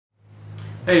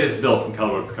Hey, this is Bill from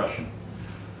Calderwood Percussion.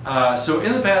 So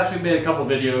in the past we've made a couple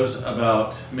videos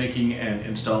about making and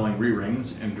installing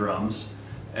re-rings in drums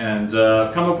and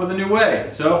come up with a new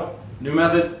way. So, new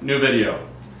method, new video.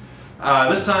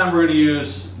 This time we're going to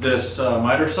use this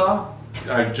miter saw.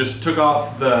 I just took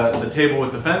off the table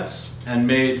with the fence and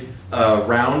made a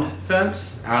round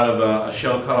fence out of a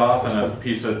shell cut off and a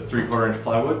piece of 3/4 inch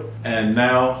plywood. And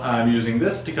now I'm using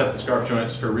this to cut the scarf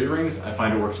joints for re-rings. I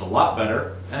find it works a lot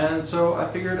better, and so I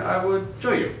figured I would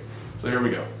show you. So here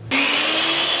we go.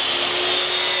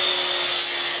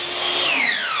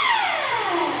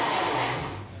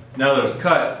 Now that it's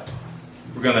cut,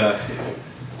 we're gonna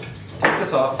take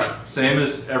this off, same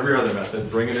as every other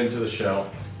method, bring it into the shell,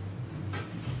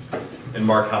 and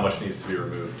mark how much needs to be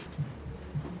removed.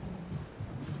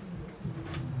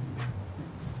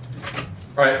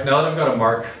 Alright, now that I've got a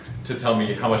mark to tell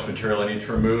me how much material I need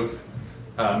to remove,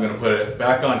 I'm going to put it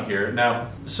back on here. Now,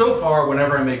 so far,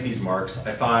 whenever I make these marks,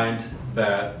 I find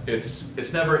that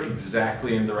it's never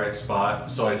exactly in the right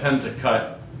spot, so I tend to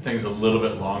cut things a little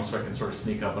bit long so I can sort of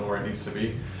sneak up on where it needs to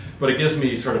be. But it gives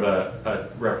me sort of a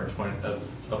reference point of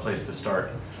a place to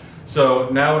start. So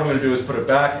now what I'm going to do is put it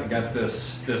back against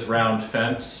this round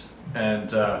fence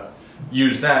and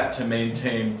use that to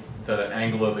maintain the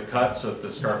angle of the cut so that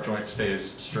the scarf joint stays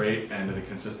straight and at a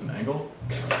consistent angle.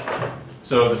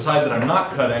 So the side that I'm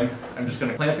not cutting, I'm just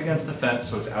going to clamp against the fence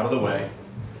so it's out of the way,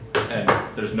 and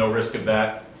there's no risk of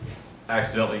that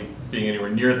accidentally being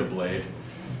anywhere near the blade.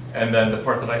 And then the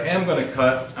part that I am going to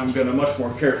cut, I'm going to much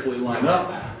more carefully line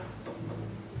up.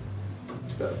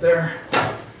 About there.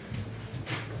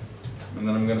 And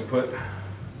then I'm going to put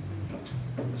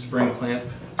a spring clamp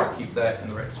to keep that in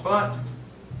the right spot.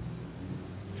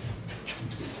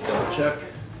 Double check,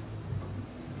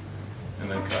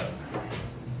 and then cut.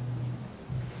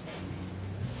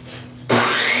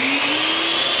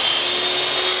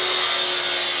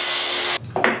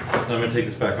 So I'm going to take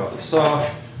this back off the saw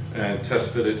and test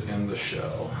fit it in the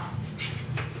shell.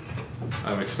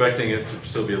 I'm expecting it to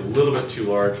still be a little bit too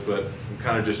large, but I'm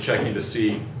kind of just checking to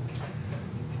see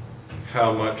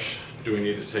how much do we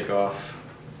need to take off.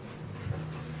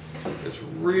 It's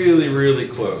really, really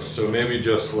close, so maybe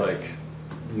just like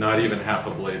not even half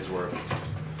a blade's worth.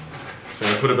 So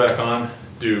I'm going to put it back on,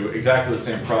 do exactly the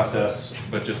same process,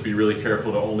 but just be really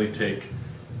careful to only take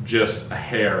just a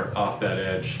hair off that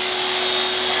edge.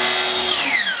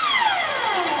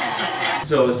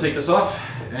 So let's take this off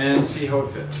and see how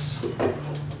it fits.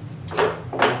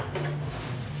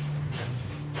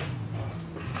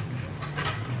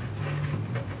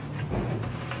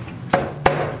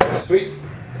 Sweet.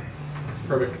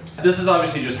 Perfect. This is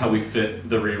obviously just how we fit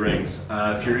the re-rings.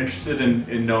 If you're interested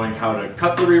in knowing how to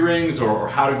cut the re-rings or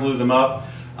how to glue them up,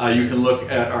 you can look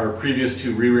at our previous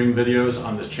 2 re-ring videos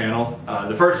on this channel.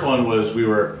 The first one was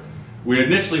we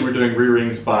initially were doing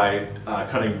re-rings by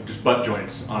cutting just butt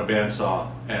joints on a bandsaw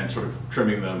and sort of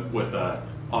trimming them with a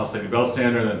oscillating belt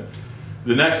sander. Then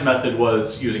the next method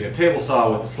was using a table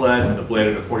saw with a sled and the blade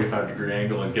at a 45-degree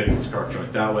angle and getting the scarf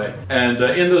joint that way. And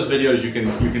in those videos you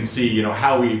can see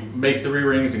how we make the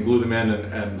re-rings and glue them in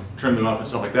and trim them up and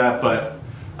stuff like that. But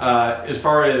as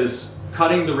far as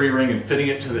cutting the re-ring and fitting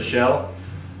it to the shell,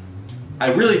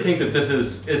 I really think that this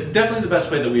is definitely the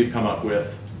best way that we've come up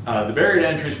with. The barrier to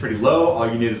entry is pretty low.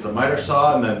 All you need is a miter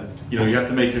saw, and then you have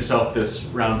to make yourself this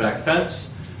round back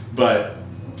fence. But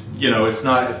it's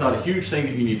not a huge thing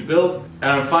that you need to build. And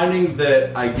I'm finding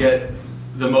that I get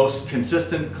the most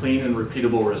consistent, clean, and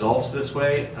repeatable results this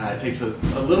way. It takes a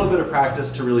little bit of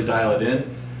practice to really dial it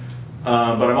in.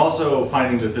 But I'm also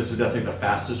finding that this is definitely the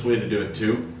fastest way to do it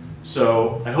too.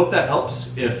 So I hope that helps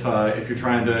if you're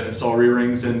trying to install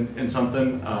re-rings in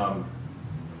something.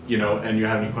 And you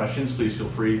have any questions, please feel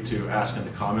free to ask in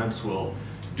the comments. We'll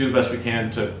do the best we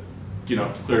can to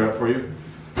clear it up for you.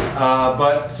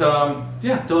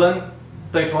 Yeah, till then,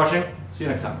 thanks for watching. See you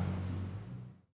next time.